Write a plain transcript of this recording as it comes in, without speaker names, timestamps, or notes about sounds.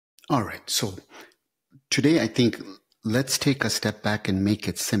All right. So today, I think let's take a step back and make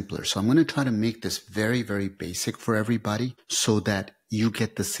it simpler. So I'm going to try to make this very, very basic for everybody so that you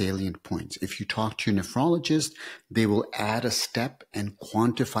get the salient points. If you talk to your nephrologist, they will add a step and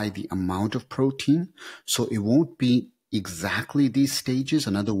quantify the amount of protein. So it won't be exactly these stages.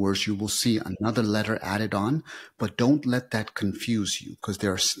 In other words, you will see another letter added on, but don't let that confuse you because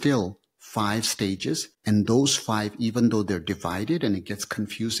there are still 5 stages, and those 5, even though they're divided and it gets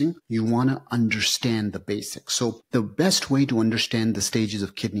confusing, you want to understand the basics. So the best way to understand the stages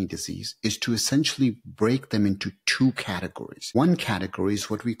of kidney disease is to essentially break them into 2 categories. One category is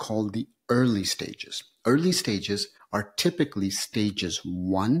what we call the early stages. Early stages are typically stages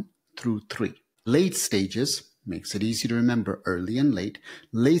 1 through 3. Late stages, makes it easy to remember early and late.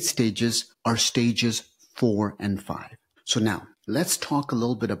 Late stages are stages 4 and 5. So now, let's talk a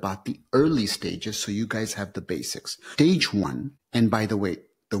little bit about the early stages so you guys have the basics. Stage 1, and by the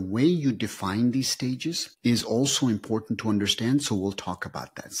way you define these stages is also important to understand, so we'll talk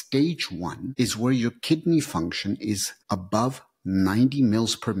about that. Stage 1 is where your kidney function is above 90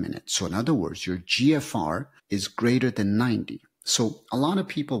 mils per minute. So in other words, your GFR is greater than 90. So a lot of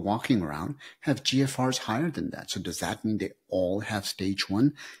people walking around have GFRs higher than that. So does that mean they all have stage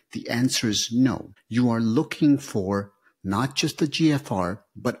 1? The answer is no. You are looking for not just the GFR,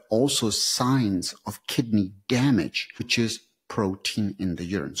 but also signs of kidney damage, which is protein in the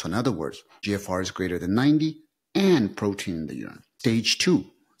urine. So in other words, GFR is greater than 90 and protein in the urine. Stage 2,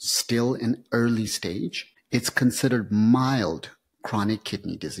 still an early stage. It's considered mild chronic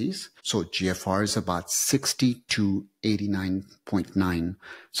kidney disease. So GFR is about 60 to 89.9.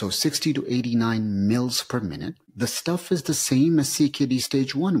 So 60 to 89 mils per minute. The stuff is the same as CKD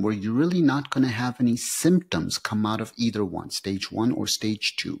stage 1, where you're really not going to have any symptoms come out of either one, stage 1 or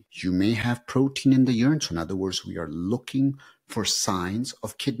stage 2. You may have protein in the urine. So in other words, we are looking for signs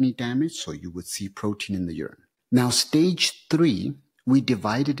of kidney damage. So you would see protein in the urine. Now, stage 3, we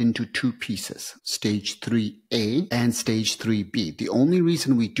divide it into 2 pieces, stage 3A and stage 3B. The only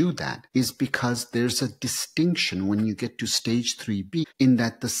reason we do that is because there's a distinction when you get to stage 3B in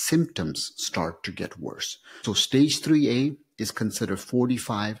that the symptoms start to get worse. So stage 3A is considered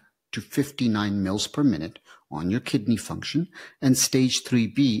 45 to 59 mils per minute on your kidney function, and stage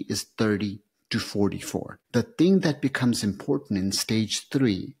 3B is 30 to 44. The thing that becomes important in stage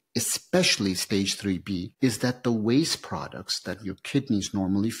 3, especially stage 3B, is that the waste products that your kidneys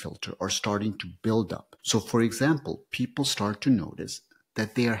normally filter are starting to build up. So for example, people start to notice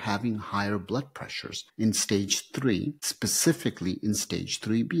that they are having higher blood pressures in stage 3, specifically in stage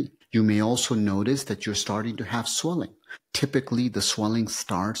 3B. You may also notice that you're starting to have swelling. Typically, the swelling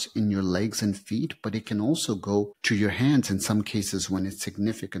starts in your legs and feet, but it can also go to your hands in some cases when it's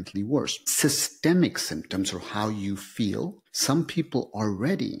significantly worse. Systemic symptoms, or how you feel, some people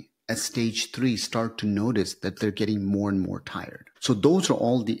already at stage 3 start to notice that they're getting more and more tired. So those are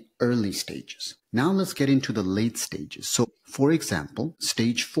all the early stages. Now let's get into the late stages. So for example,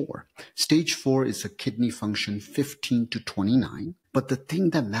 stage 4. Stage 4 is a kidney function 15 to 29. But the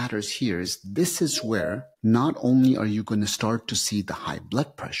thing that matters here is this is where not only are you going to start to see the high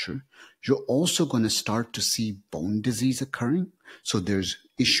blood pressure, you're also going to start to see bone disease occurring. So there's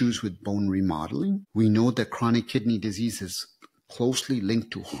issues with bone remodeling. We know that chronic kidney disease is closely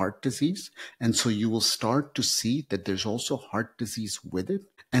linked to heart disease. And so you will start to see that there's also heart disease with it.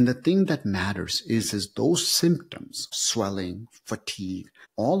 And the thing that matters is those symptoms, swelling, fatigue,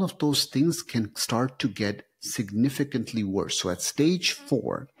 all of those things can start to get significantly worse. So at stage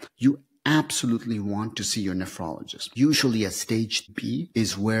 4, you absolutely want to see your nephrologist. Usually at stage B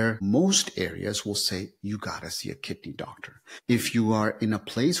is where most areas will say, you gotta see a kidney doctor. If you are in a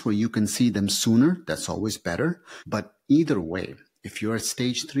place where you can see them sooner, that's always better. But either way, if you're at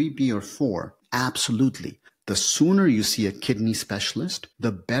stage 3B or 4, absolutely. The sooner you see a kidney specialist,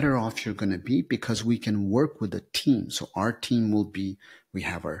 the better off you're going to be, because we can work with a team. So our team will be, we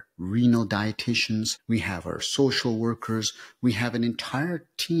have our renal dietitians, we have our social workers, we have an entire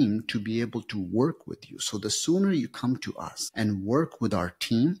team to be able to work with you. So the sooner you come to us and work with our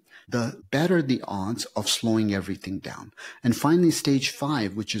team, the better the odds of slowing everything down. And finally, stage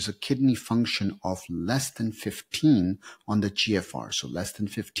 5, which is a kidney function of less than 15 on the GFR, so less than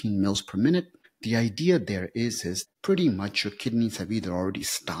 15 mils per minute. The idea there is pretty much your kidneys have either already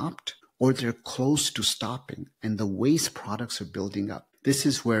stopped or they're close to stopping, and the waste products are building up. This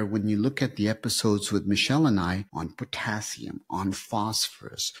is where, when you look at the episodes with Michelle and I on potassium, on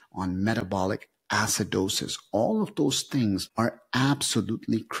phosphorus, on metabolic acidosis, all of those things are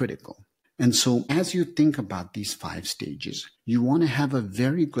absolutely critical. And so as you think about these 5 stages, you want to have a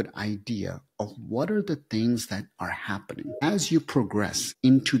very good idea of what are the things that are happening. As you progress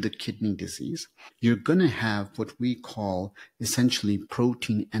into the kidney disease, you're going to have what we call essentially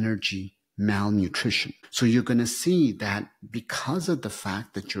protein energy malnutrition. So you're going to see that because of the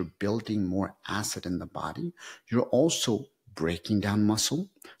fact that you're building more acid in the body, you're also breaking down muscle.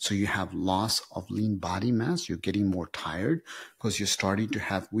 So you have loss of lean body mass. You're getting more tired because you're starting to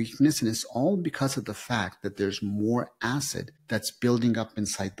have weakness. And it's all because of the fact that there's more acid that's building up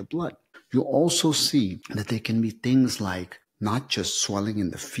inside the blood. You'll also see that there can be things like not just swelling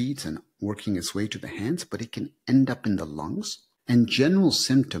in the feet and working its way to the hands, but it can end up in the lungs. And general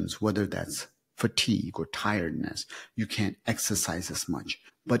symptoms, whether that's fatigue or tiredness, you can't exercise as much.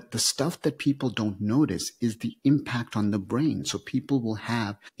 But the stuff that people don't notice is the impact on the brain. So people will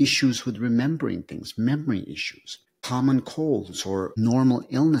have issues with remembering things, memory issues. Common colds or normal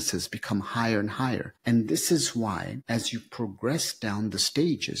illnesses become higher and higher. And this is why, as you progress down the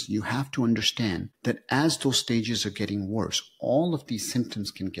stages, you have to understand that as those stages are getting worse, all of these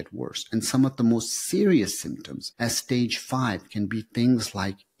symptoms can get worse. And some of the most serious symptoms as stage 5 can be things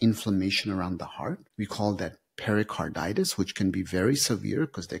like inflammation around the heart. We call that pericarditis, which can be very severe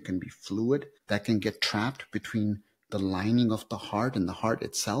because there can be fluid that can get trapped between the lining of the heart and the heart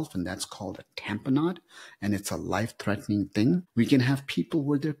itself, and that's called a tamponade, and it's a life-threatening thing. We can have people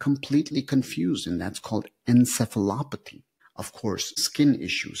where they're completely confused, and that's called encephalopathy. Of course, skin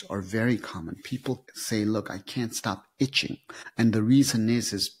issues are very common. People say, look, I can't stop itching. And the reason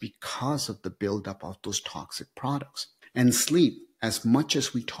is because of the buildup of those toxic products. And sleep, as much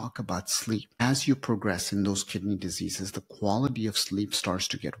as we talk about sleep, as you progress in those kidney diseases, the quality of sleep starts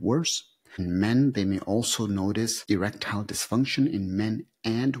to get worse. In men, they may also notice erectile dysfunction in men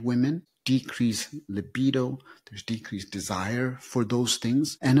and women, decreased libido, there's decreased desire for those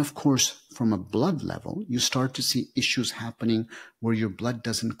things. And of course, from a blood level, you start to see issues happening where your blood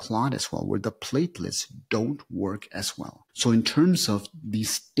doesn't clot as well, where the platelets don't work as well. So in terms of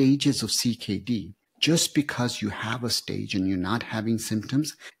these stages of CKD, just because you have a stage and you're not having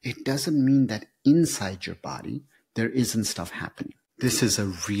symptoms, it doesn't mean that inside your body, there isn't stuff happening. This is a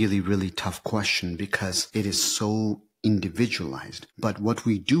really, really tough question because it is so individualized. But what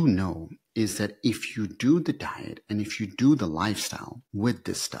we do know is that if you do the diet and if you do the lifestyle with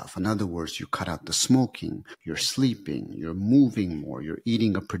this stuff, in other words, you cut out the smoking, you're sleeping, you're moving more, you're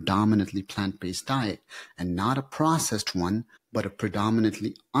eating a predominantly plant-based diet and not a processed one, but a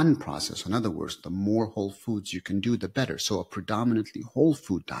predominantly unprocessed. In other words, the more whole foods you can do, the better. So a predominantly whole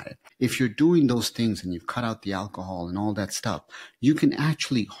food diet. If you're doing those things and you've cut out the alcohol and all that stuff, you can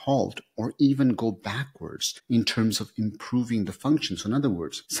actually halt or even go backwards in terms of improving the function. So in other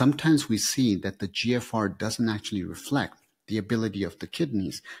words, sometimes we see that the GFR doesn't actually reflect the ability of the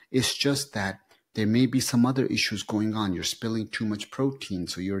kidneys. It's just that there may be some other issues going on. You're spilling too much protein,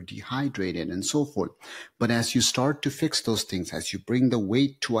 so you're dehydrated and so forth. But as you start to fix those things, as you bring the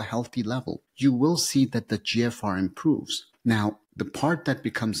weight to a healthy level, you will see that the GFR improves. Now, the part that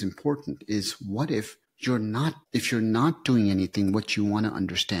becomes important is what if you're not doing anything, what you want to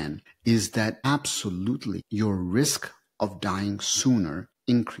understand is that absolutely your risk of dying sooner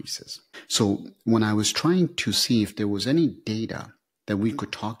increases. So when I was trying to see if there was any data that we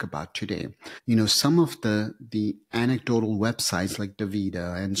could talk about today, some of the anecdotal websites like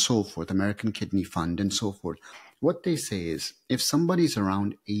DaVita and so forth, American Kidney Fund and so forth, what they say is if somebody's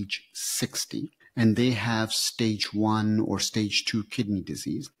around age 60 and they have stage 1 or stage 2 kidney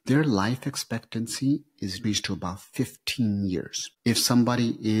disease, their life expectancy is reached to about 15 years. If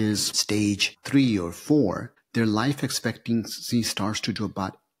somebody is stage 3 or 4, their life expectancy starts to do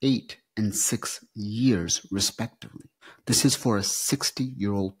about 8 and 6 years respectively. This is for a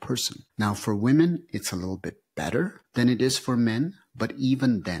 60-year-old person. Now, for women, it's a little bit better than it is for men. But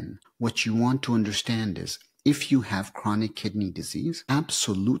even then, what you want to understand is if you have chronic kidney disease,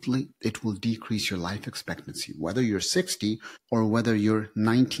 absolutely, it will decrease your life expectancy. Whether you're 60 or whether you're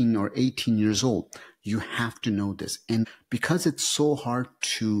 19 or 18 years old, you have to know this. And because it's so hard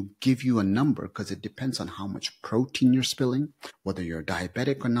to give you a number, because it depends on how much protein you're spilling, whether you're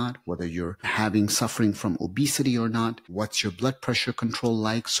diabetic or not, whether you're suffering from obesity or not, what's your blood pressure control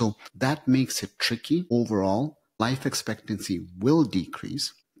like. So that makes it tricky. Overall, life expectancy will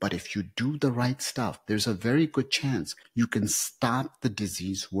decrease. But if you do the right stuff, there's a very good chance you can stop the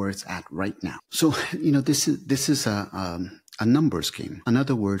disease where it's at right now. So, this is a numbers game. In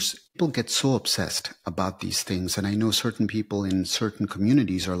other words, people get so obsessed about these things. And I know certain people in certain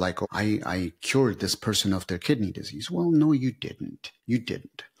communities are like, oh, I cured this person of their kidney disease. Well, no, you didn't. You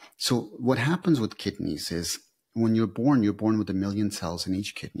didn't. So what happens with kidneys is When you're born with 1 million cells in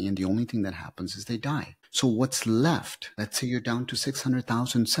each kidney, and the only thing that happens is they die. So what's left, let's say you're down to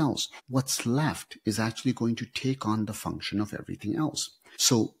 600,000 cells, what's left is actually going to take on the function of everything else.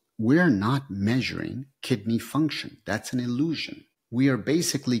 So we're not measuring kidney function. That's an illusion. We are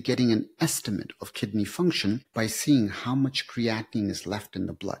basically getting an estimate of kidney function by seeing how much creatinine is left in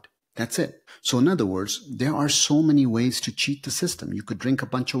the blood. That's it. So in other words, there are so many ways to cheat the system. You could drink a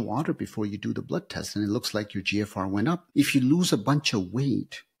bunch of water before you do the blood test and it looks like your GFR went up. If you lose a bunch of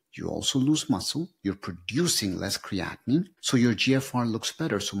weight, you also lose muscle. You're producing less creatinine, so your GFR looks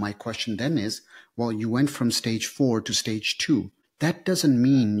better. So my question then is, well, you went from stage 4 to stage 2. That doesn't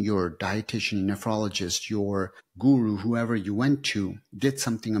mean your dietitian, nephrologist, your guru, whoever you went to, did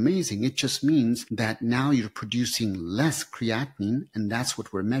something amazing. It just means that now you're producing less creatinine, and that's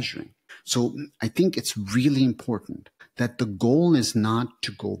what we're measuring. So I think it's really important that the goal is not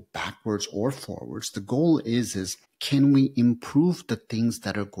to go backwards or forwards. The goal is can we improve the things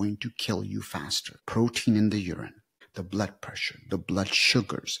that are going to kill you faster? Protein in the urine, the blood pressure, the blood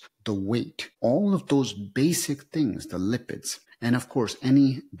sugars, the weight, all of those basic things, the lipids. And of course,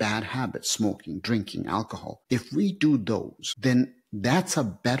 any bad habits, smoking, drinking, alcohol. If we do those, then that's a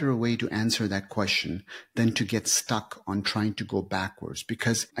better way to answer that question than to get stuck on trying to go backwards.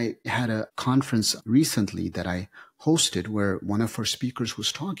 Because I had a conference recently that I hosted where one of our speakers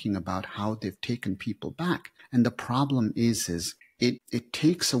was talking about how they've taken people back. And the problem is it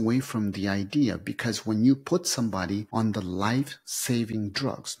takes away from the idea, because when you put somebody on the life-saving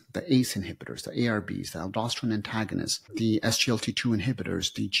drugs, the ACE inhibitors, the ARBs, the aldosterone antagonists, the SGLT2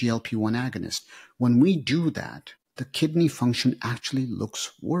 inhibitors, the GLP-1 agonists, when we do that, the kidney function actually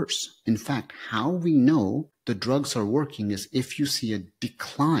looks worse. In fact, how we know the drugs are working is if you see a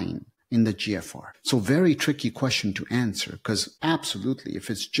decline in the GFR. So very tricky question to answer, because absolutely, if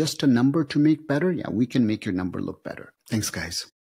it's just a number to make better, yeah, we can make your number look better. Thanks, guys.